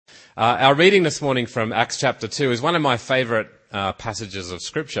Our reading this morning from Acts chapter 2 is one of my favourite passages of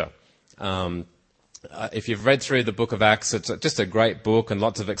Scripture. If you've read through the book of Acts, it's just a great book and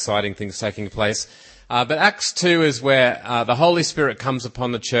lots of exciting things taking place. But Acts 2 is where the Holy Spirit comes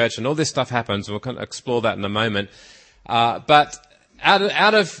upon the church and all this stuff happens. We'll kind of explore that in a moment. But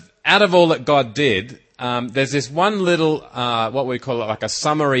out of all that God did, there's this one little, what we call it, like a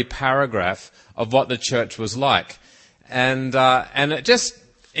summary paragraph of what the church was like. And it just,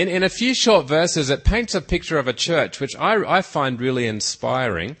 in a few short verses, it paints a picture of a church, which I find really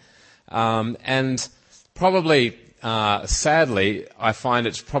inspiring. And probably, sadly, I find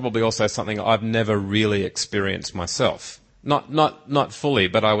it's probably also something I've never really experienced myself. Not fully,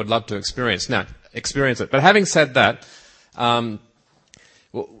 but I would love to experience it. But having said that,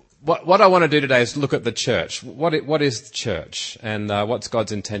 what I want to do today is look at the church. What is the church, and what's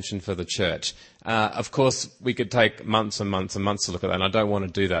God's intention for the church? Of course, we could take months and months and months to look at that, and I don't want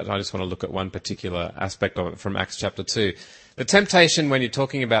to do that. I just want to look at one particular aspect of it from Acts chapter 2. The temptation when you're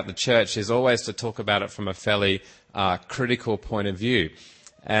talking about the church is always to talk about it from a fairly critical point of view,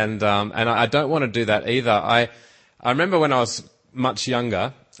 and I don't want to do that either. I remember when I was much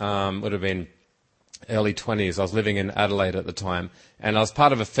younger, would have been early 20s. I was living in Adelaide at the time, and I was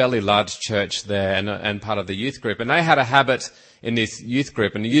part of a fairly large church there and part of the youth group. And they had a habit in this youth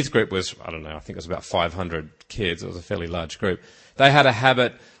group, and the youth group was, I don't know, I think it was about 500 kids. It was a fairly large group. They had a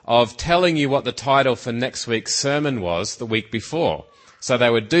habit of telling you what the title for next week's sermon was the week before. So they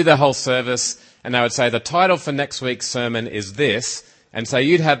would do the whole service, and they would say, the title for next week's sermon is this. And so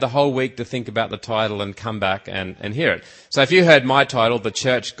you'd have the whole week to think about the title and come back and hear it. So if you heard my title, The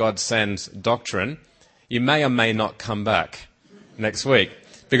Church God Sends Doctrine, you may or may not come back next week,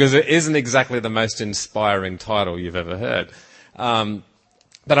 because it isn't exactly the most inspiring title you've ever heard.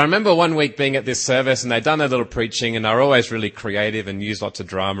 But I remember one week being at this service, and they'd done their little preaching, and they were always really creative and used lots of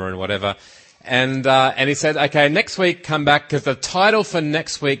drama and whatever. And he said, okay, next week come back, because the title for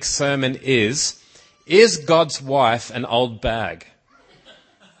next week's sermon is God's Wife an Old Bag?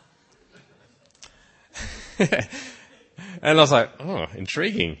 And I was like, oh,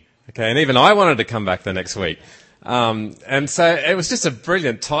 intriguing. Okay, and even I wanted to come back the next week. And so it was just a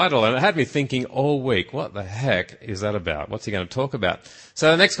brilliant title, and it had me thinking all week, what the heck is that about? What's he going to talk about?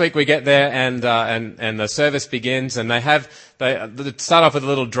 So the next week we get there, and the service begins, and they start off with a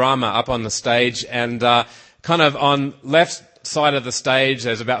little drama up on the stage, and kind of on left side of the stage,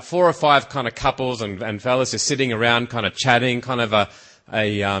 there's about 4 or 5 kind of couples and fellas just sitting around, kind of chatting, kind of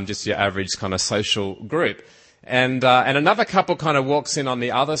just your average kind of social group. And another couple kind of walks in on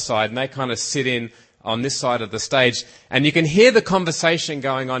the other side, and they kind of sit in on this side of the stage, and you can hear the conversation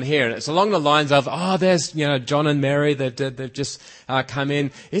going on here, and it's along the lines of, oh, there's, John and Mary, they've just come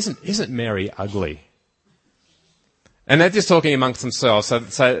in. Isn't Mary ugly? And they're just talking amongst themselves,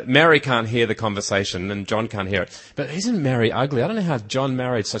 so Mary can't hear the conversation, and John can't hear it. But isn't Mary ugly? I don't know how John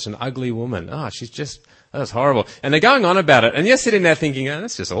married such an ugly woman. That's horrible. And they're going on about it, and you're sitting there thinking, oh,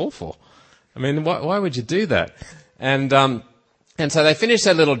 that's just awful. I mean, why would you do that? And so they finish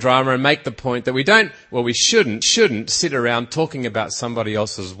their little drama and make the point that we shouldn't sit around talking about somebody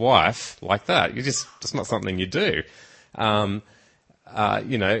else's wife like that. It's not something you do. More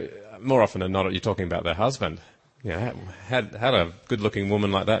often than not, you're talking about their husband. Had a good-looking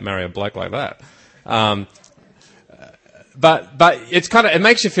woman like that marry a bloke like that. But it's it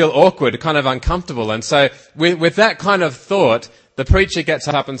makes you feel awkward, kind of uncomfortable. And so with that kind of thought, the preacher gets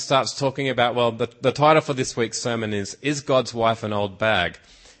up and starts talking about, well, the title for this week's sermon is God's Wife an Old Bag?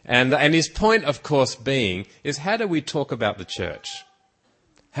 And his point, of course, being, is how do we talk about the church?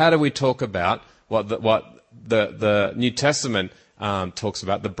 How do we talk about what the New Testament talks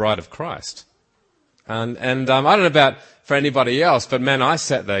about, the bride of Christ? And I don't know about for anybody else, but man, I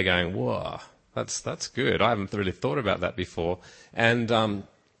sat there going, whoa, that's good. I haven't really thought about that before. And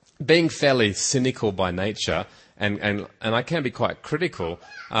being fairly cynical by nature, and I can be quite critical,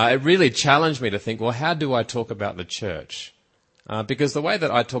 it really challenged me to think, well, how do I talk about the church? Because the way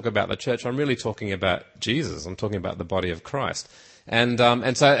that I talk about the church, I'm really talking about Jesus. I'm talking about the body of Christ. And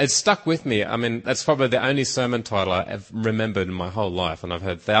so it stuck with me. I mean, that's probably the only sermon title I've remembered in my whole life, and I've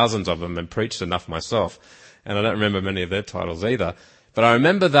heard thousands of them and preached enough myself, and I don't remember many of their titles either. But I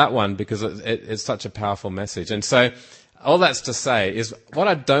remember that one because it's such a powerful message. And so all that's to say is what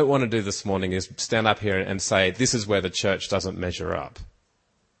I don't want to do this morning is stand up here and say this is where the church doesn't measure up.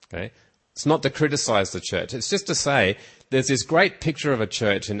 Okay? It's not to criticize the church. It's just to say there's this great picture of a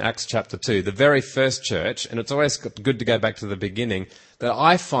church in Acts chapter 2, the very first church, and it's always good to go back to the beginning, that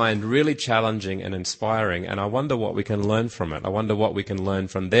I find really challenging and inspiring, and I wonder what we can learn from it. I wonder what we can learn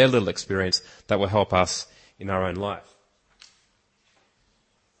from their little experience that will help us in our own life.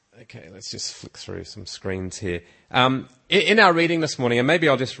 Okay, let's just flick through some screens here. In our reading this morning, and maybe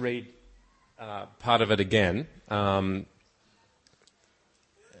I'll just read part of it again, and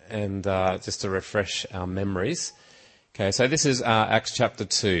just to refresh our memories. Okay, so this is Acts chapter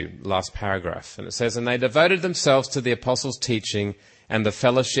 2, last paragraph. And it says, "And they devoted themselves to the apostles' teaching and the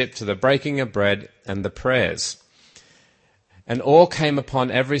fellowship, to the breaking of bread and the prayers. And awe came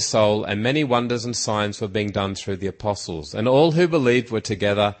upon every soul, and many wonders and signs were being done through the apostles. And all who believed were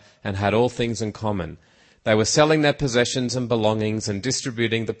together and had all things in common. They were selling their possessions and belongings and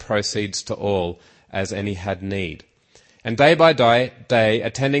distributing the proceeds to all, as any had need. And day by day,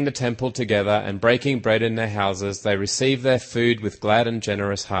 attending the temple together and breaking bread in their houses, they received their food with glad and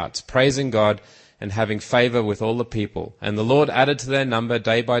generous hearts, praising God and having favour with all the people. And the Lord added to their number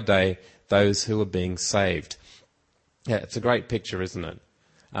day by day those who were being saved." Yeah, it's a great picture, isn't it?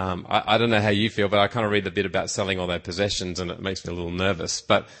 I don't know how you feel, but I kind of read the bit about selling all their possessions and it makes me a little nervous.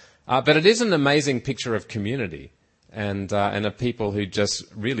 But it is an amazing picture of community. And of people who just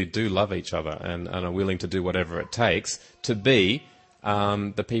really do love each other and are willing to do whatever it takes to be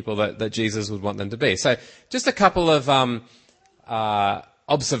the people that Jesus would want them to be. So just a couple of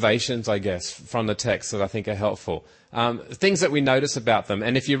observations, I guess, from the text that I think are helpful. Things that we notice about them,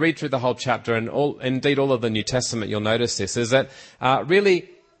 and if you read through the whole chapter and indeed all of the New Testament, you'll notice this, is that really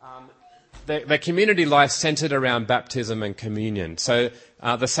the community life centered around baptism and communion. So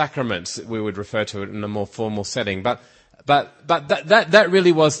the sacraments, we would refer to it in a more formal setting, but that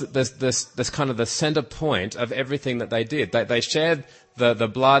really was this kind of the center point of everything that they did. They shared the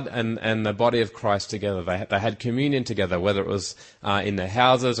blood and the body of Christ together. They had communion together, whether it was in their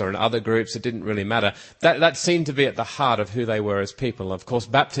houses or in other groups. It didn't really matter. That seemed to be at the heart of who they were as people. Of course,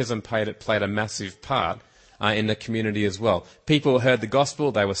 baptism played a massive part in the community as well. People heard the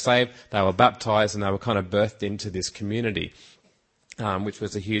gospel, they were saved, they were baptized, and they were kind of birthed into this community, which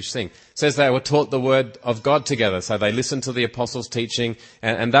was a huge thing. It says they were taught the word of God together, so they listened to the apostles' teaching,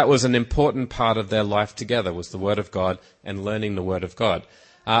 and that was an important part of their life together, was the word of God and learning the word of God.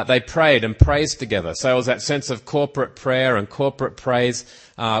 They prayed and praised together, so it was that sense of corporate prayer and corporate praise,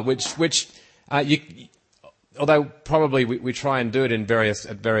 although probably we try and do it at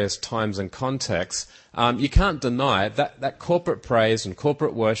various times and contexts, you can't deny that corporate praise and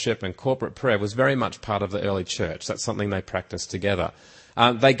corporate worship and corporate prayer was very much part of the early church. That's something they practiced together.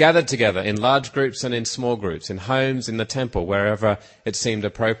 They gathered together in large groups and in small groups, in homes, in the temple, wherever it seemed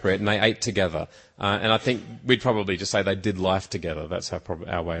appropriate, and they ate together. And I think we'd probably just say they did life together. That's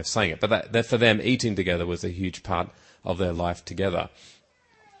our way of saying it. But that for them, eating together was a huge part of their life together.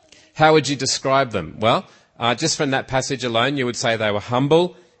 How would you describe them? Well, just from that passage alone, you would say they were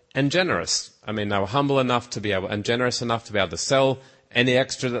humble and generous. I mean, they were humble enough to be able, and generous enough to be able to sell any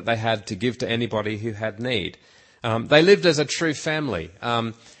extra that they had to give to anybody who had need. They lived as a true family.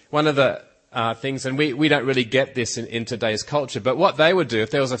 One of the things, and we don't really get this in today's culture, but what they would do,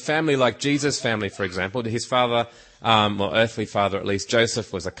 if there was a family like Jesus' family, for example, his father, or earthly father at least,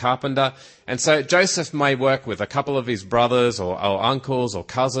 Joseph, was a carpenter. And so Joseph may work with a couple of his brothers or uncles or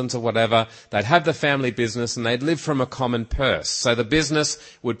cousins or whatever. They'd have the family business and they'd live from a common purse. So the business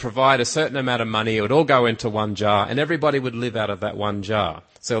would provide a certain amount of money. It would all go into one jar and everybody would live out of that one jar.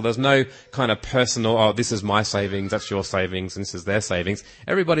 So there's no kind of personal, this is my savings, that's your savings, and this is their savings.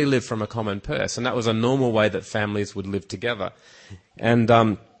 Everybody lived from a common purse. And that was a normal way that families would live together. And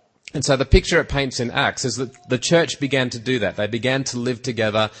so the picture it paints in Acts is that the church began to do that. They began to live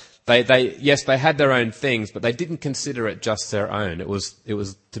together. They had their own things, but they didn't consider it just their own. It was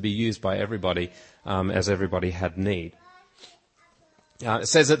to be used by everybody, as everybody had need. It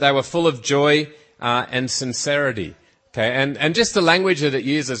says that they were full of joy and sincerity. Okay, and just the language that it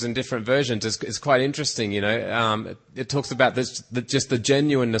uses in different versions is quite interesting. It talks about just the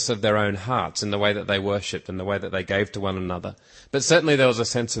genuineness of their own hearts in the way that they worshipped and the way that they gave to one another. But certainly there was a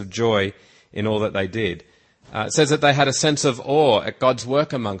sense of joy in all that they did. It says that they had a sense of awe at God's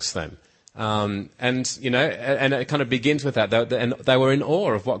work amongst them, and it kind of begins with that. They were in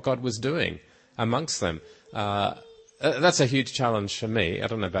awe of what God was doing amongst them. That's a huge challenge for me. I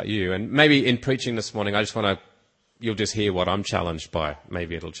don't know about you, and maybe in preaching this morning, you'll just hear what I'm challenged by.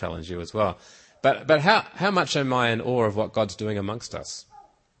 Maybe it'll challenge you as well. But how much am I in awe of what God's doing amongst us?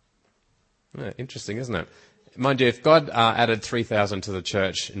 Yeah, interesting, isn't it? Mind you, if God added 3,000 to the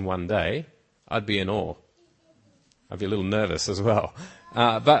church in one day, I'd be in awe. I'd be a little nervous as well.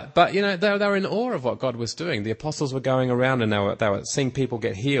 But they were in awe of what God was doing. The apostles were going around and they were seeing people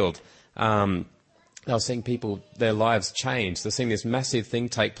get healed. They were seeing people, their lives change. They're seeing this massive thing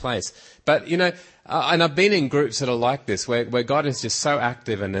take place. But, and I've been in groups that are like this, where God is just so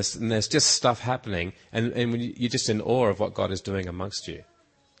active and there's just stuff happening, and you're just in awe of what God is doing amongst you.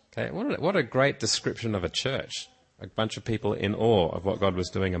 Okay, what a great description of a church. A bunch of people in awe of what God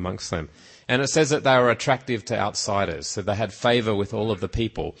was doing amongst them. And it says that they were attractive to outsiders, so they had favour with all of the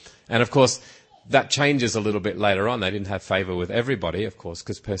people. And of course, that changes a little bit later on. They didn't have favour with everybody, of course,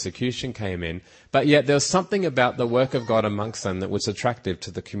 because persecution came in. But yet there was something about the work of God amongst them that was attractive to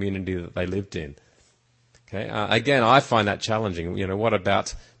the community that they lived in. Okay. Again, I find that challenging. You know, what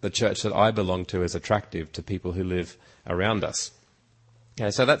about the church that I belong to is attractive to people who live around us? Okay,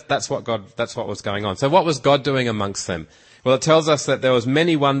 so that's what was going on. So what was God doing amongst them? Well, it tells us that there was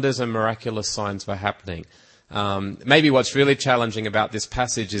many wonders and miraculous signs were happening. Maybe what's really challenging about this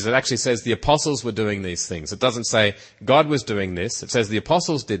passage is it actually says the apostles were doing these things. It doesn't say God was doing this. It says the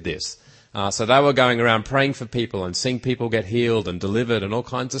apostles did this. So they were going around praying for people and seeing people get healed and delivered and all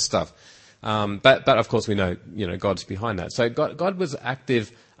kinds of stuff. But of course we know, God's behind that. So God was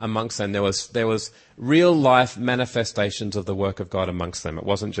active amongst them. There was real life manifestations of the work of God amongst them. It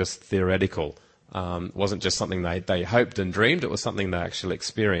wasn't just theoretical. It wasn't just something they hoped and dreamed. It was something they actually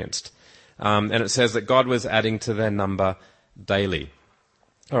experienced. And it says that God was adding to their number daily.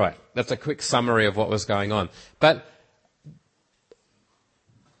 All right, that's a quick summary of what was going on. But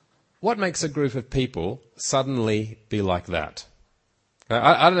what makes a group of people suddenly be like that?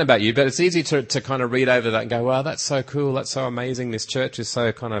 I don't know about you, but it's easy to kind of read over that and go, wow, that's so cool, that's so amazing, this church is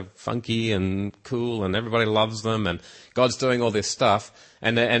so kind of funky and cool and everybody loves them and God's doing all this stuff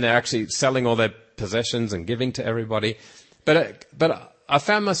and they're actually selling all their possessions and giving to everybody. But I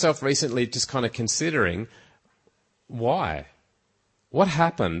found myself recently just kind of considering why. What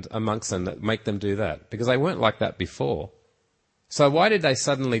happened amongst them that make them do that? Because they weren't like that before. So why did they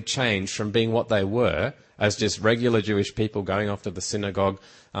suddenly change from being what they were as just regular Jewish people going off to the synagogue,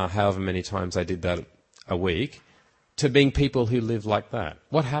 however many times they did that a week, to being people who live like that?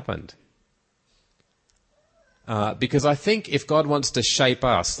 What happened? Because I think if God wants to shape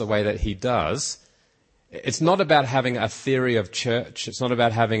us the way that he does, it's not about having a theory of church. It's not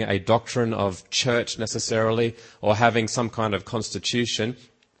about having a doctrine of church necessarily or having some kind of constitution.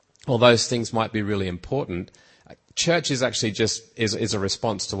 All those things might be really important. Church is actually is a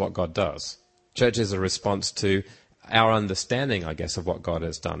response to what God does. Church is a response to our understanding, I guess, of what God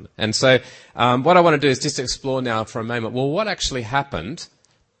has done. And so what I want to do is just explore now for a moment, well, what actually happened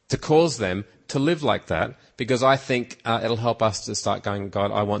to cause them to live like that? Because I think it'll help us to start going,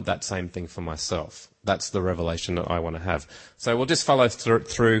 God, I want that same thing for myself. That's the revelation that I want to have. So we'll just follow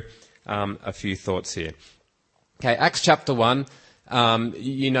through a few thoughts here. Okay, Acts chapter 1.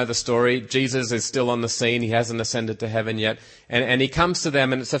 You know the story. Jesus is still on the scene. He hasn't ascended to heaven yet. And he comes to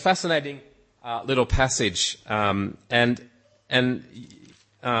them, and it's a fascinating little passage. I'm sure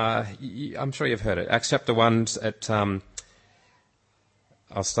you've heard it. Acts chapter 1,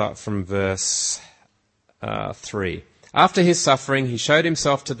 I'll start from verse 3. After his suffering, he showed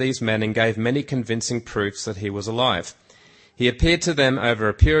himself to these men and gave many convincing proofs that he was alive. He appeared to them over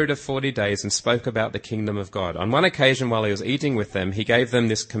a period of 40 days and spoke about the kingdom of God. On one occasion, while he was eating with them, he gave them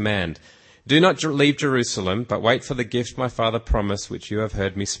this command: "Do not leave Jerusalem, but wait for the gift my Father promised, which you have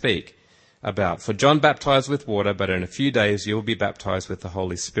heard me speak about. For John baptized with water, but in a few days you will be baptized with the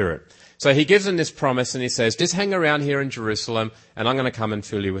Holy Spirit." So he gives them this promise and he says, just hang around here in Jerusalem and I'm going to come and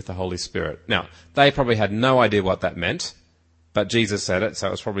fill you with the Holy Spirit. Now, they probably had no idea what that meant, but Jesus said it, so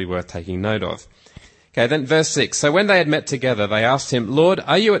it was probably worth taking note of. Okay, then verse 6. So when they had met together, they asked him, "Lord,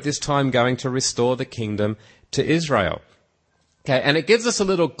 are you at this time going to restore the kingdom to Israel?" Okay, and it gives us a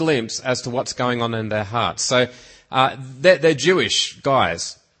little glimpse as to what's going on in their hearts. So they're Jewish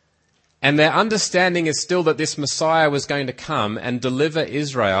guys, and their understanding is still that this Messiah was going to come and deliver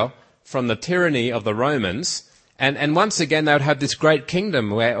Israel from the tyranny of the Romans. And once again, they would have this great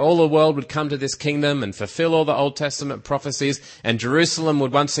kingdom where all the world would come to this kingdom and fulfill all the Old Testament prophecies. And Jerusalem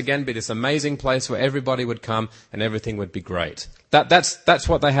would once again be this amazing place where everybody would come and everything would be great. That's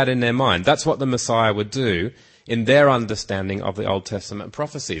what they had in their mind. That's what the Messiah would do in their understanding of the Old Testament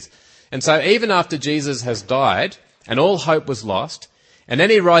prophecies. And so even after Jesus has died and all hope was lost, and then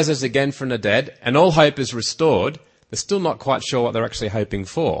he rises again from the dead and all hope is restored, they're still not quite sure what they're actually hoping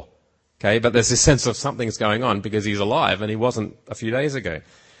for. Okay, but there's this sense of something's going on because he's alive and he wasn't a few days ago.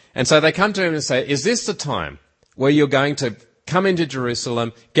 And so they come to him and say, is this the time where you're going to come into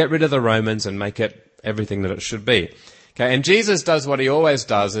Jerusalem, get rid of the Romans and make it everything that it should be? Okay, and Jesus does what he always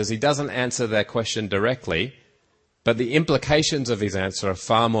does, is he doesn't answer their question directly, but the implications of his answer are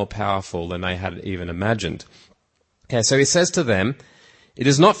far more powerful than they had even imagined. Okay, so he says to them, "It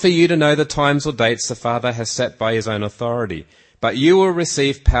is not for you to know the times or dates the Father has set by his own authority, but you will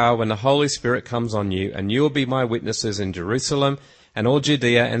receive power when the Holy Spirit comes on you, and you will be my witnesses in Jerusalem and all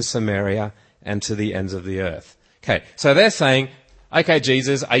Judea and Samaria and to the ends of the earth." Okay, so they're saying, okay,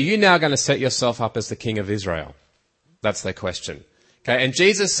 Jesus, are you now going to set yourself up as the king of Israel? That's their question. Okay, and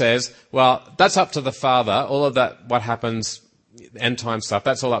Jesus says, well, that's up to the Father. All of that, what happens, end time stuff,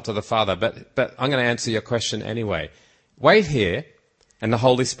 that's all up to the Father. But I'm going to answer your question anyway. Wait here, and the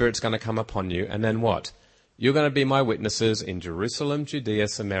Holy Spirit's going to come upon you, and then what? You're going to be my witnesses in Jerusalem, Judea,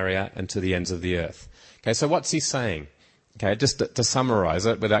 Samaria, and to the ends of the earth. Okay, so what's he saying? Okay, just to summarize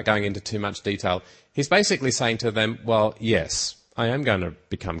it without going into too much detail, he's basically saying to them, well, yes, I am going to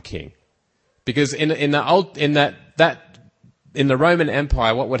become king. Because in the Roman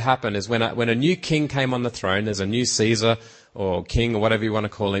Empire, what would happen is when a new king came on the throne, there's a new Caesar or king or whatever you want to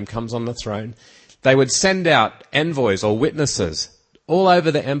call him, comes on the throne, they would send out envoys or witnesses all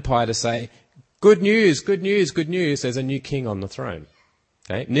over the empire to say, good news, good news, good news, there's a new king on the throne.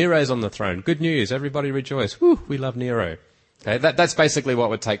 Okay, Nero's on the throne. Good news, everybody rejoice. Woo, we love Nero. Okay, that's basically what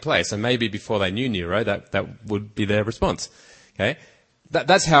would take place. And maybe before they knew Nero, that would be their response. Okay,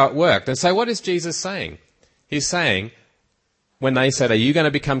 that's how it worked. And so what is Jesus saying? He's saying, when they said, are you going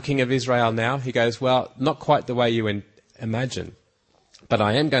to become king of Israel now? He goes, well, not quite the way you imagine. But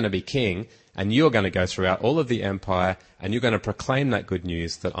I am going to be king, and you're going to go throughout all of the empire, and you're going to proclaim that good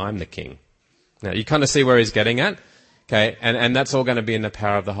news that I'm the king. Now, you kind of see where he's getting at? Okay, and that's all going to be in the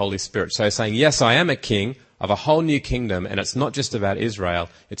power of the Holy Spirit. So saying, yes, I am a king of a whole new kingdom, and it's not just about Israel,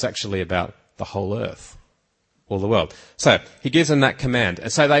 it's actually about the whole earth, all the world. So he gives them that command,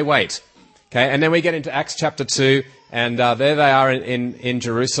 and so they wait. Okay, and then we get into Acts chapter 2, and there they are in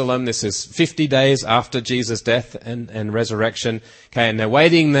Jerusalem. This is 50 days after Jesus' death and resurrection. Okay, and they're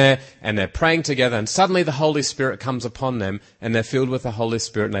waiting there, and they're praying together, and suddenly the Holy Spirit comes upon them, and they're filled with the Holy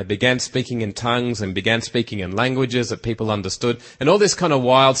Spirit, and they began speaking in tongues, and began speaking in languages that people understood, and all this kind of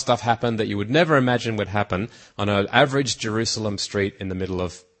wild stuff happened that you would never imagine would happen on an average Jerusalem street in the middle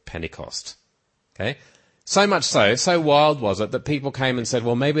of Pentecost. Okay? So much so wild was it that people came and said,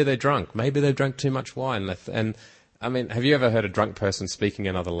 well, maybe they're drunk. Maybe they've drunk too much wine. And I mean, have you ever heard a drunk person speaking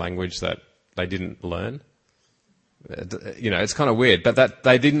another language that they didn't learn? You know, it's kind of weird, but that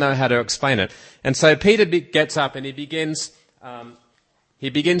they didn't know how to explain it. And so Peter gets up and he begins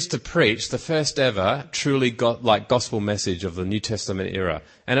to preach the first ever truly gospel message of the New Testament era.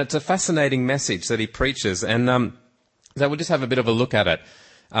 And it's a fascinating message that he preaches. And so we'll just have a bit of a look at it.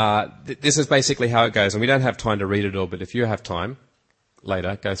 This is basically how it goes, and we don't have time to read it all, but if you have time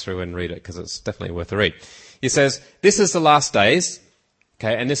later, go through and read it, because it's definitely worth a read. He says, this is the last days,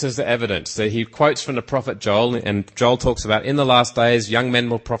 okay, and this is the evidence. So he quotes from the prophet Joel, and Joel talks about, in the last days, young men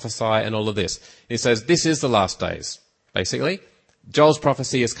will prophesy, and all of this. He says, this is the last days, basically. Joel's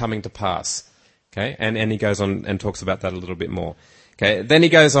prophecy is coming to pass, okay, and he goes on and talks about that a little bit more. Okay, then he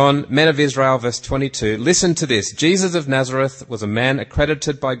goes on, men of Israel, verse 22, listen to this. Jesus of Nazareth was a man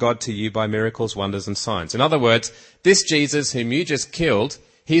accredited by God to you by miracles, wonders, and signs. In other words, this Jesus whom you just killed,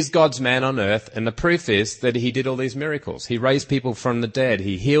 he's God's man on earth, and the proof is that he did all these miracles. He raised people from the dead,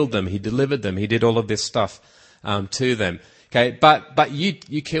 he healed them, he delivered them, he did all of this stuff to them. Okay, but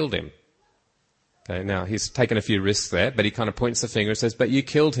you killed him. Okay, now he's taken a few risks there, but he kind of points the finger and says, but you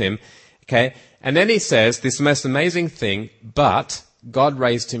killed him. Okay, and then he says this most amazing thing, but God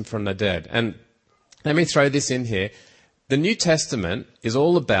raised him from the dead. And let me throw this in here. The New Testament is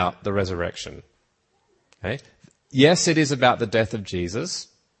all about the resurrection. Okay? Yes, it is about the death of Jesus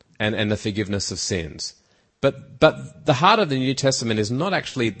and the forgiveness of sins. But the heart of the New Testament is not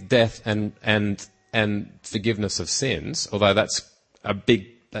actually death and forgiveness of sins, although that's a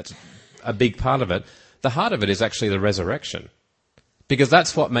big part of it. The heart of it is actually the resurrection. Because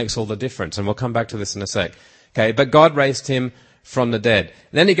that's what makes all the difference, and we'll come back to this in a sec. Okay, but God raised him from the dead.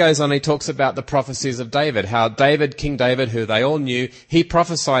 Then he goes on, he talks about the prophecies of David, how King David, who they all knew, he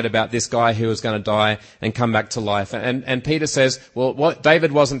prophesied about this guy who was going to die and come back to life. And Peter says, well,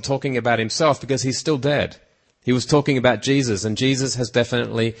 David wasn't talking about himself because he's still dead. He was talking about Jesus, and Jesus has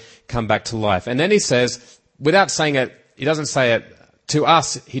definitely come back to life. And then he says, without saying it, he doesn't say it to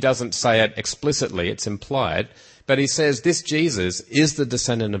us, he doesn't say it explicitly, it's implied, but he says this Jesus is the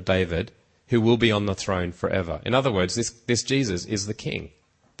descendant of David who will be on the throne forever. In other words, this Jesus is the king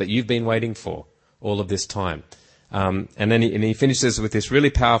that you've been waiting for all of this time. And then he finishes with this really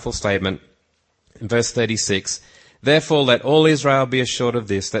powerful statement in verse 36, therefore let all Israel be assured of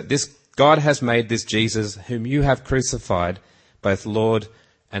this, that this God has made this Jesus whom you have crucified, both Lord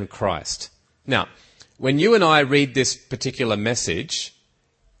and Christ. Now, when you and I read this particular message,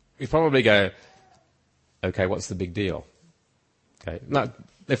 we probably go, okay, what's the big deal? Okay, no,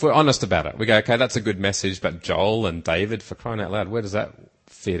 if we're honest about it, we go, okay, that's a good message, but Joel and David, for crying out loud, where does that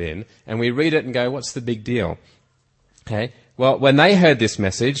fit in? And we read it and go, what's the big deal? Okay, well, when they heard this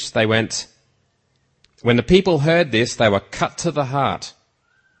message, they went, When the people heard this, they were cut to the heart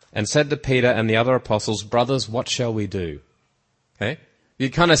and said to Peter and the other apostles, "Brothers, what shall we do?" Okay? You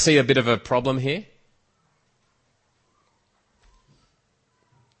kind of see a bit of a problem here.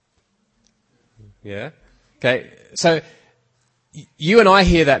 Yeah? Okay, so you and I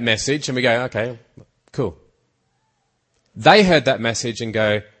hear that message and we go, okay, cool. They heard that message and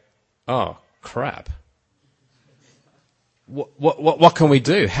go, oh, crap. What can we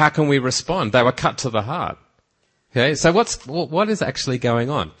do? How can we respond? They were cut to the heart. Okay, so what is actually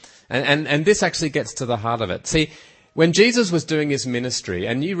going on? And this actually gets to the heart of it. See, when Jesus was doing his ministry,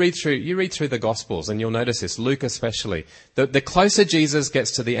 and you read through the Gospels, and you'll notice this, Luke especially, the closer Jesus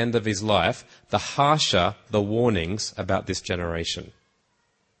gets to the end of his life, the harsher the warnings about this generation.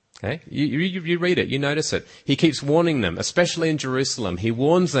 Okay? You read it, you notice it. He keeps warning them, especially in Jerusalem. He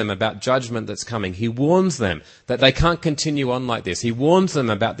warns them about judgment that's coming. He warns them that they can't continue on like this. He warns them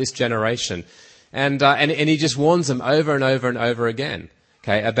about this generation. And he just warns them over and over and over again.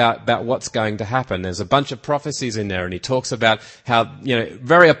 Okay, about what's going to happen. There's a bunch of prophecies in there, and he talks about how,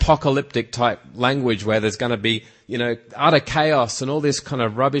 very apocalyptic type language where there's going to be, utter chaos and all this kind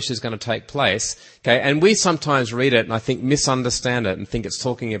of rubbish is going to take place. Okay, and we sometimes read it and I think misunderstand it and think it's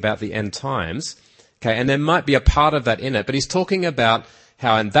talking about the end times. Okay, and there might be a part of that in it, but he's talking about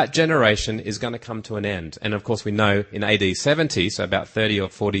how that generation is going to come to an end. And of course we know in AD 70, so about 30 or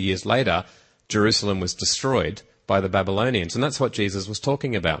 40 years later, Jerusalem was destroyed by the Babylonians. And that's what Jesus was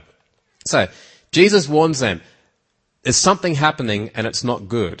talking about. So, Jesus warns them, there's something happening and it's not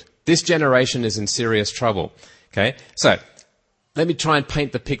good. This generation is in serious trouble. Okay? So, let me try and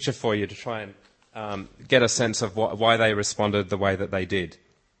paint the picture for you to try and get a sense of why they responded the way that they did.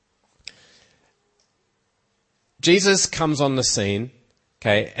 Jesus comes on the scene,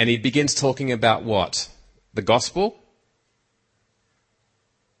 okay, and he begins talking about what? The gospel?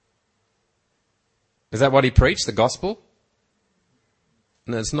 Is that what he preached, the gospel?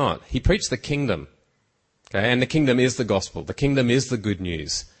 No, it's not. He preached the kingdom. Okay, and the kingdom is the gospel. The kingdom is the good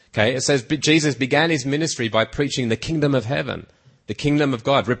news. Okay, it says Jesus began his ministry by preaching the kingdom of heaven, the kingdom of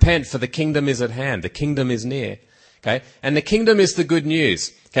God. Repent, for the kingdom is at hand. The kingdom is near. Okay, and the kingdom is the good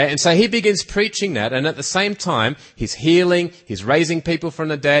news. Okay, and so he begins preaching that, and at the same time, he's healing, he's raising people from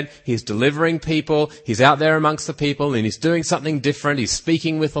the dead, he's delivering people, he's out there amongst the people, and he's doing something different, he's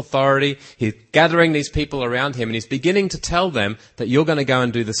speaking with authority, he's gathering these people around him, and he's beginning to tell them that you're going to go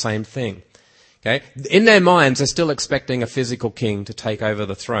and do the same thing. Okay, in their minds, they're still expecting a physical king to take over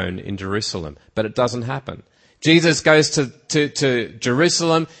the throne in Jerusalem, but it doesn't happen. Jesus goes to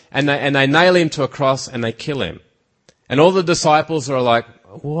Jerusalem, and they nail him to a cross, and they kill him. And all the disciples are like,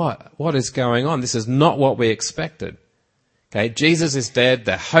 what is going on? This is not what we expected. Okay, Jesus is dead,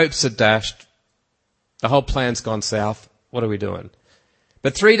 their hopes are dashed, the whole plan's gone south, what are we doing?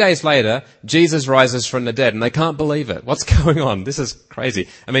 But 3 days later, Jesus rises from the dead, and they can't believe it. What's going on? This is crazy.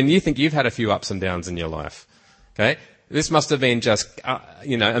 I mean, you think you've had a few ups and downs in your life. Okay? This must have been just,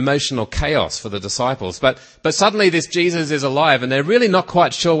 emotional chaos for the disciples. But suddenly this Jesus is alive, and they're really not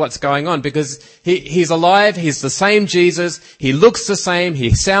quite sure what's going on, because he's alive, he's the same Jesus, he looks the same,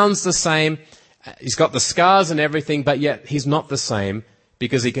 he sounds the same, he's got the scars and everything, but yet he's not the same,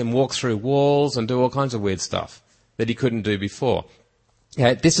 because he can walk through walls and do all kinds of weird stuff that he couldn't do before.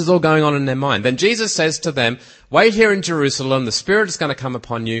 Okay, this is all going on in their mind. Then Jesus says to them, wait here in Jerusalem, the Spirit is going to come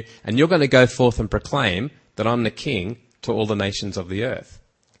upon you, and you're going to go forth and proclaim that I'm the king to all the nations of the earth.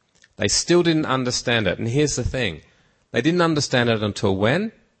 They still didn't understand it. And here's the thing. They didn't understand it until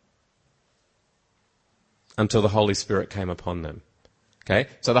when? Until the Holy Spirit came upon them. Okay?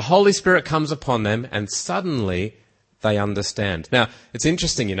 So the Holy Spirit comes upon them, and suddenly they understand. Now, it's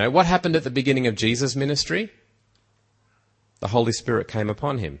interesting, what happened at the beginning of Jesus' ministry? The Holy Spirit came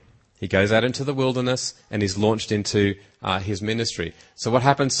upon him. He goes out into the wilderness and he's launched into his ministry. So what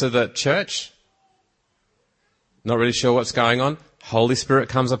happens to the church? Not really sure what's going on. Holy Spirit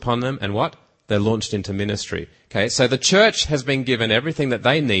comes upon them, and what? They're launched into ministry. Okay, so the church has been given everything that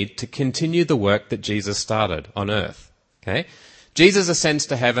they need to continue the work that Jesus started on earth. Okay, Jesus ascends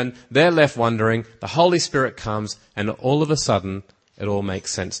to heaven. They're left wondering. The Holy Spirit comes, and all of a sudden, it all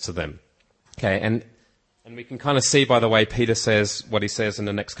makes sense to them. Okay, and we can kind of see by the way Peter says what he says in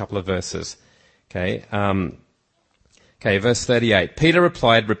the next couple of verses. Okay. Verse 38. Peter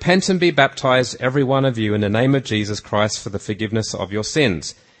replied, repent and be baptized, every one of you, in the name of Jesus Christ for the forgiveness of your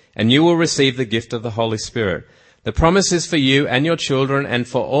sins, and you will receive the gift of the Holy Spirit. The promise is for you and your children, and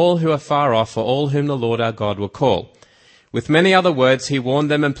for all who are far off, for all whom the Lord our God will call. With many other words he warned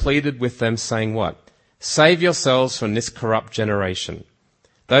them and pleaded with them, saying what? Save yourselves from this corrupt generation.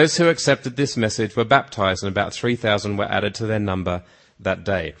 Those who accepted this message were baptized, and about 3,000 were added to their number that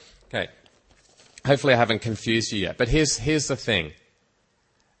day. Okay. hopefully I haven't confused you yet, but here's the thing.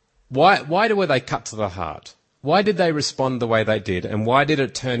 Why were they cut to the heart? Why did they respond the way they did? And why did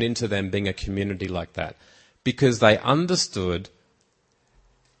it turn into them being a community like that? Because they understood,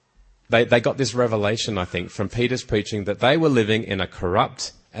 they got this revelation, I think, from Peter's preaching that they were living in a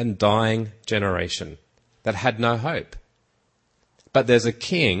corrupt and dying generation that had no hope. But there's a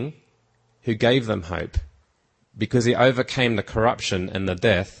king who gave them hope because he overcame the corruption and the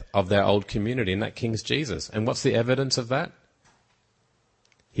death of their old community, and that king's Jesus. And what's the evidence of that?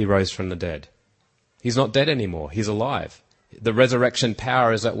 He rose from the dead. He's not dead anymore. He's alive. The resurrection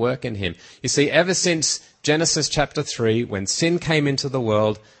power is at work in him. You see, ever since Genesis chapter 3, when sin came into the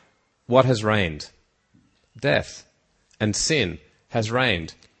world, what has reigned? Death and sin has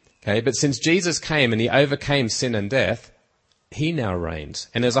reigned. Okay, but since Jesus came and he overcame sin and death, he now reigns.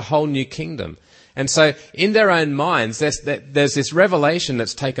 And there's a whole new kingdom. And so in their own minds, there's this revelation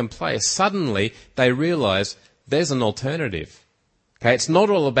that's taken place. Suddenly, they realize there's an alternative. Okay, it's not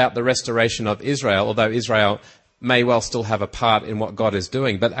all about the restoration of Israel, although Israel may well still have a part in what God is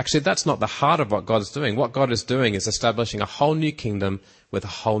doing. But actually, that's not the heart of what God is doing. What God is doing is establishing a whole new kingdom with a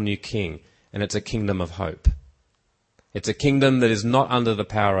whole new king. And it's a kingdom of hope. It's a kingdom that is not under the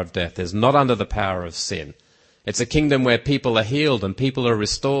power of death. It's not under the power of sin. It's a kingdom where people are healed and people are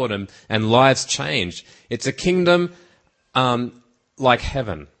restored and lives changed. It's a kingdom like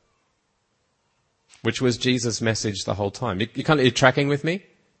heaven, which was Jesus' message the whole time. You're tracking with me?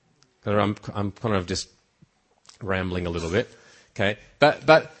 I'm kind of just rambling a little bit. Okay,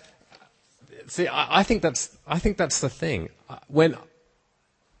 but see, I think that's the thing.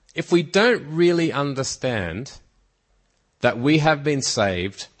 If we don't really understand that we have been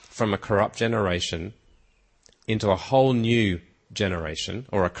saved from a corrupt generation into a whole new generation,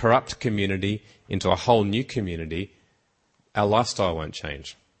 or a corrupt community into a whole new community, our lifestyle won't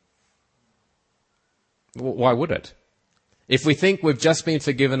change. Why would it? If we think we've just been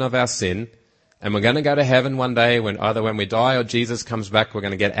forgiven of our sin and we're going to go to heaven one day, when we die or Jesus comes back, we're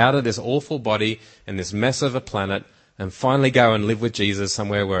going to get out of this awful body and this mess of a planet and finally go and live with Jesus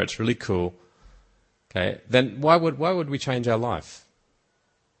somewhere where it's really cool, okay, then why would we change our life?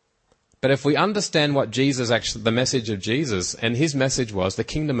 But if we understand what the message of Jesus, and his message was, the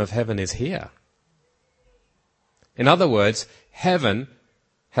kingdom of heaven is here. In other words, heaven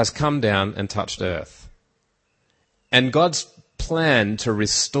has come down and touched earth. And God's plan to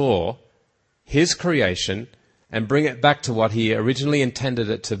restore his creation and bring it back to what he originally intended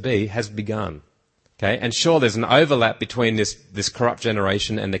it to be has begun. Okay? And sure, there's an overlap between this corrupt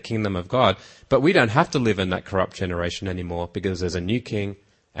generation and the kingdom of God, but we don't have to live in that corrupt generation anymore because there's a new king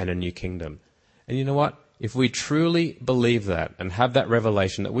and a new kingdom. And you know what? If we truly believe that and have that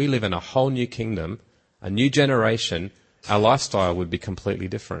revelation that we live in a whole new kingdom, a new generation, our lifestyle would be completely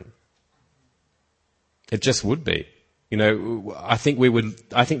different. It just would be. You know, I think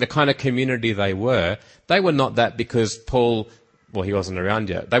the kind of community they were not that because Paul, well, he wasn't around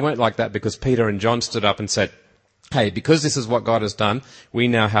yet. They weren't like that because Peter and John stood up and said, hey, because this is what God has done, we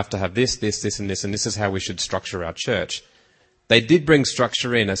now have to have this, this, this, and this, and this is how we should structure our church. They did bring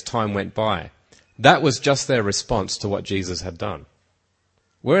structure in as time went by. That was just their response to what Jesus had done.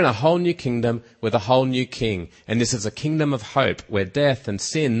 We're in a whole new kingdom with a whole new king, and this is a kingdom of hope where death and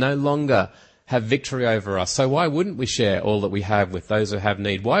sin no longer have victory over us. So why wouldn't we share all that we have with those who have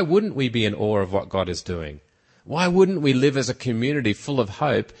need? Why wouldn't we be in awe of what God is doing? Why wouldn't we live as a community full of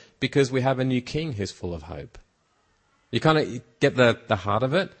hope because we have a new king who's full of hope? You kind of get the heart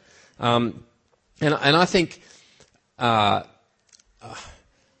of it. And I think I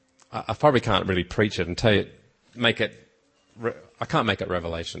probably can't really preach it and tell you, I can't make it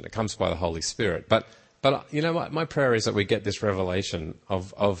revelation. It comes by the Holy Spirit. But you know what? My prayer is that we get this revelation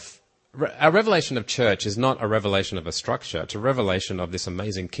of our revelation of church is not a revelation of a structure. It's a revelation of this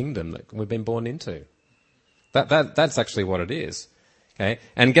amazing kingdom that we've been born into. That's actually what it is. Okay?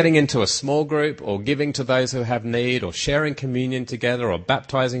 And getting into a small group, or giving to those who have need, or sharing communion together, or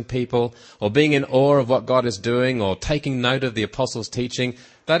baptizing people, or being in awe of what God is doing, or taking note of the apostles' teaching,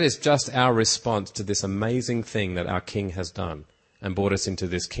 that is just our response to this amazing thing that our King has done and brought us into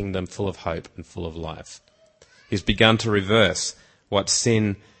this kingdom full of hope and full of life. He's begun to reverse what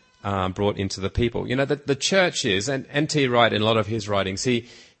sin brought into the people. You know, the church is, and N.T. Wright in a lot of his writings,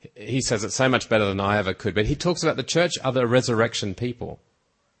 he says it so much better than I ever could, but he talks about the church are the resurrection people,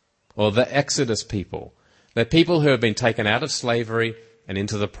 or the Exodus people. They're people who have been taken out of slavery and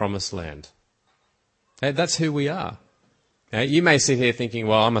into the promised land. That's who we are. You may sit here thinking,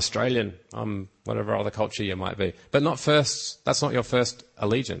 well, I'm Australian, I'm whatever other culture you might be, but that's not your first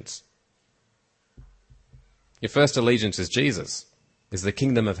allegiance. Your first allegiance is Jesus, is the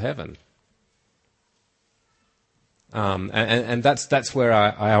kingdom of heaven. And that's where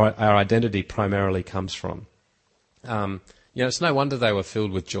our identity primarily comes from. It's no wonder they were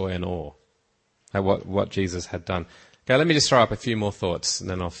filled with joy and awe at what Jesus had done. Okay, let me just throw up a few more thoughts and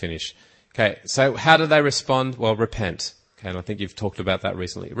then I'll finish. Okay, so how do they respond? Well, repent. Okay, and I think you've talked about that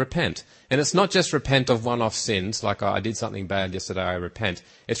recently. Repent. And it's not just repent of one-off sins, like I did something bad yesterday, I repent.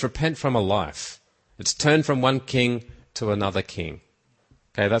 It's repent from a life. It's turn from one king to another king.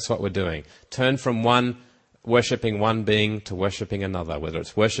 Okay, that's what we're doing. Turn from worshipping one being to worshipping another, whether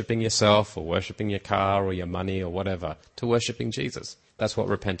it's worshipping yourself or worshipping your car or your money or whatever, to worshipping Jesus. That's what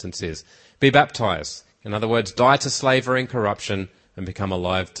repentance is. Be baptized. In other words, die to slavery and corruption and become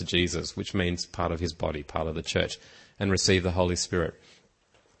alive to Jesus, which means part of his body, part of the church, and receive the Holy Spirit.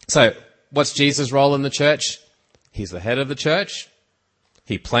 So, what's Jesus' role in the church? He's the head of the church.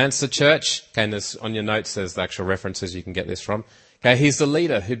 He plants the church. Okay, and on your notes there's the actual references you can get this from. Okay, he's the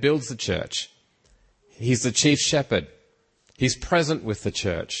leader who builds the church. He's the chief shepherd. He's present with the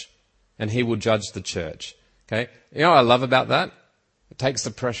church, and he will judge the church. Okay, you know what I love about that? It takes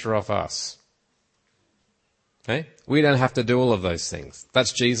the pressure off us. Okay, we don't have to do all of those things.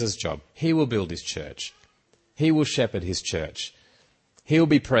 That's Jesus' job. He will build his church. He will shepherd his church. He'll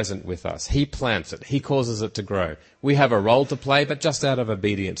be present with us. He plants it. He causes it to grow. We have a role to play, but just out of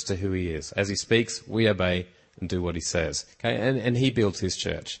obedience to who he is. As he speaks, we obey and do what he says. Okay, and he builds his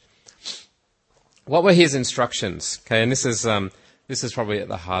church. What were his instructions? Okay, and this is probably at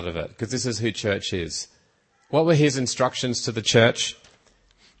the heart of it, because this is who church is. What were his instructions to the church?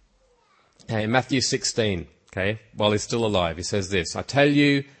 Okay, in Matthew 16, okay, while he's still alive, he says this, I tell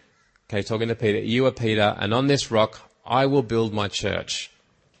you, okay, talking to Peter, you are Peter, and on this rock I will build my church.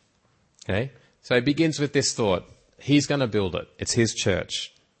 Okay, so it begins with this thought, he's going to build it. It's his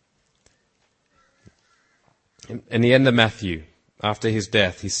church. In the end of Matthew, after his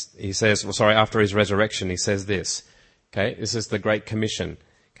death, after his resurrection, he says this. Okay, this is the Great Commission.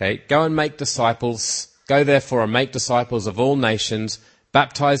 Okay, go and make disciples. Go therefore and make disciples of all nations,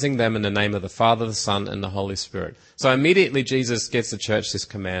 baptizing them in the name of the Father, the Son, and the Holy Spirit. So immediately Jesus gives the church this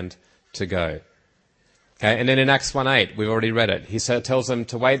command to go. Okay, and then in Acts 1:8, we've already read it. He tells them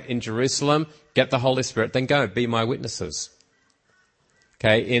to wait in Jerusalem, get the Holy Spirit, then go, be my witnesses.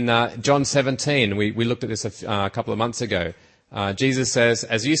 Okay, in John 17, we looked at this a couple of months ago. Jesus says,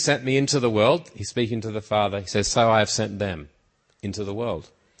 as you sent me into the world, he's speaking to the Father, he says, so I have sent them into the world.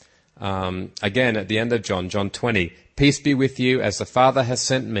 Again, at the end of John 20, peace be with you, as the Father has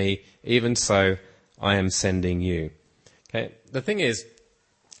sent me, even so I am sending you. Okay, the thing is,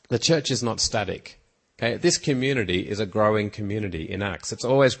 the church is not static. Okay, this community is a growing community in Acts. It's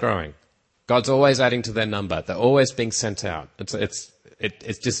always growing. God's always adding to their number. They're always being sent out.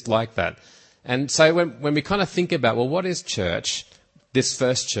 It's just like that. And so when we kind of think about, well, what is church, this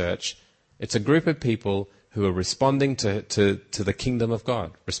first church? It's a group of people who are responding to the kingdom of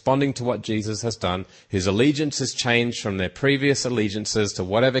God, responding to what Jesus has done, whose allegiance has changed from their previous allegiances to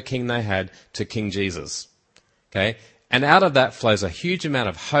whatever king they had to King Jesus. Okay? And out of that flows a huge amount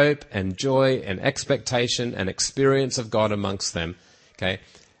of hope and joy and expectation and experience of God amongst them. Okay?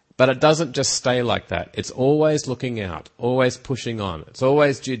 But it doesn't just stay like that. It's always looking out, always pushing on. It's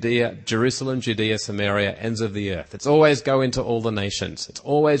always Jerusalem, Judea, Samaria, ends of the earth. It's always go into all the nations. It's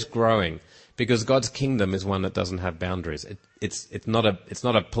always growing because God's kingdom is one that doesn't have boundaries. It's not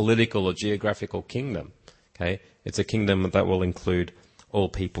a political or geographical kingdom. Okay, it's a kingdom that will include all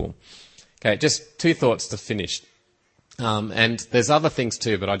people. Okay, just two thoughts to finish. And there's other things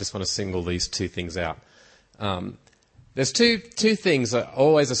too, but I just want to single these two things out. There's two things that are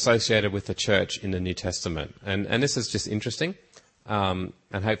always associated with the church in the New Testament. And this is just interesting. And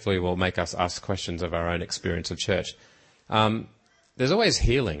hopefully will make us ask questions of our own experience of church. There's always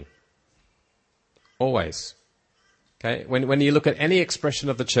healing. Always. Okay? When you look at any expression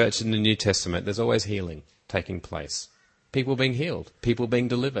of the church in the New Testament, there's always healing taking place. People being healed. People being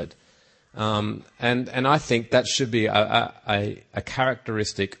delivered. And I think that should be a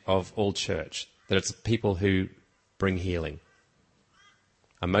characteristic of all church. That it's people who bring healing.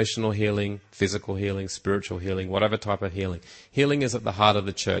 Emotional healing, physical healing, spiritual healing, whatever type of healing. Healing is at the heart of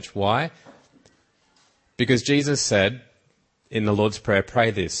the church. Why? Because Jesus said in the Lord's Prayer,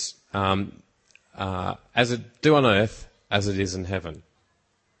 pray this, as it do on earth as it is in heaven.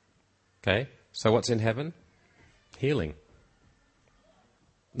 Okay? So what's in heaven? Healing.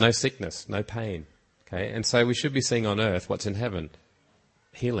 No sickness, no pain. Okay? And so we should be seeing on earth what's in heaven.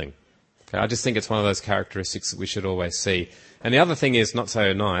 Healing. Okay, I just think it's one of those characteristics that we should always see. And the other thing is, not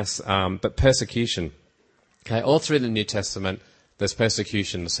so nice, but persecution. Okay, all through the New Testament, there's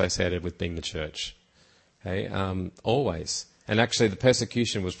persecution associated with being the church. Okay, always. And actually the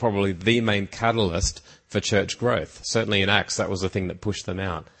persecution was probably the main catalyst for church growth. Certainly in Acts, that was the thing that pushed them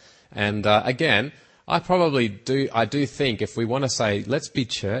out. And again, I do think if we want to say, let's be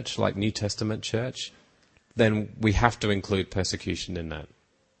church, like New Testament church, then we have to include persecution in that.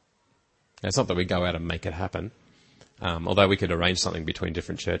 It's not that we go out and make it happen, although we could arrange something between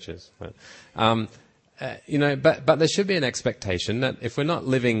different churches. But there should be an expectation that if we're not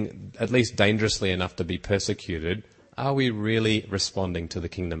living at least dangerously enough to be persecuted, are we really responding to the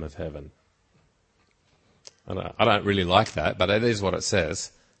kingdom of heaven? I don't really like that, but it is what it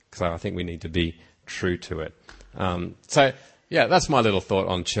says, so I think we need to be true to it. That's my little thought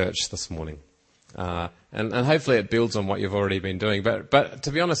on church this morning. And hopefully it builds on what you've already been doing. But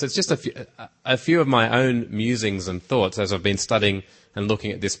to be honest, it's just a few of my own musings and thoughts as I've been studying and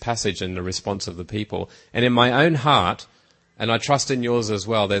looking at this passage and the response of the people. And in my own heart, and I trust in yours as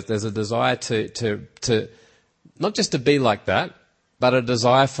well, there's a desire to not just to be like that, but a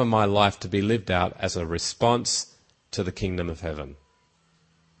desire for my life to be lived out as a response to the kingdom of heaven.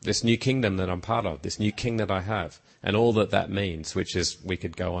 This new kingdom that I'm part of, this new king that I have, and all that means, which is we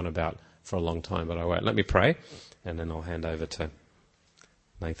could go on about for a long time, but I won't. Let me pray, and then I'll hand over to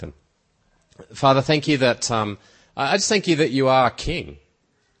Nathan. Father, thank you that I just thank you that you are king.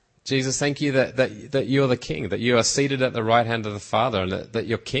 Jesus, thank you that you're the king, that you are seated at the right hand of the Father, and that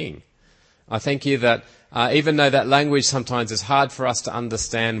you're king. I thank you that even though that language sometimes is hard for us to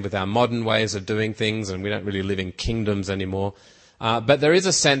understand with our modern ways of doing things, and we don't really live in kingdoms anymore, but there is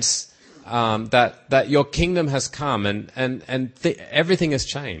a sense that your kingdom has come, and everything has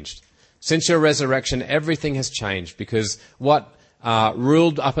changed. Since your resurrection, everything has changed, because what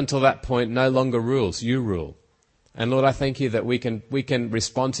ruled up until that point no longer rules. You rule. And Lord, I thank you that we can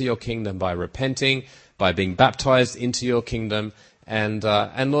respond to your kingdom by repenting, by being baptized into your kingdom. And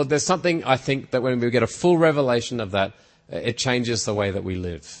Lord, there's something I think that when we get a full revelation of that, it changes the way that we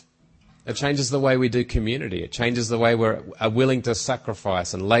live. It changes the way we do community. It changes the way we're willing to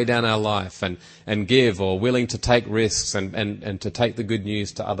sacrifice and lay down our life and give, or willing to take risks and to take the good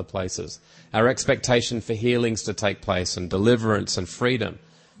news to other places. Our expectation for healings to take place and deliverance and freedom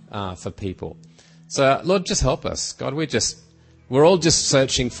for people. So, Lord, just help us. God, we're all just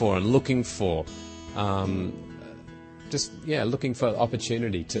searching for and looking for, looking for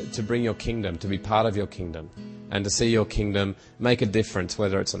opportunity to bring your kingdom, to be part of your kingdom, and to see your kingdom make a difference,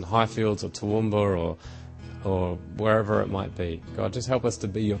 whether it's in Highfields or Toowoomba or wherever it might be. God, just help us to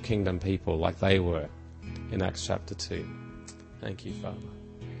be your kingdom people like they were in Acts chapter 2. Thank you, Father.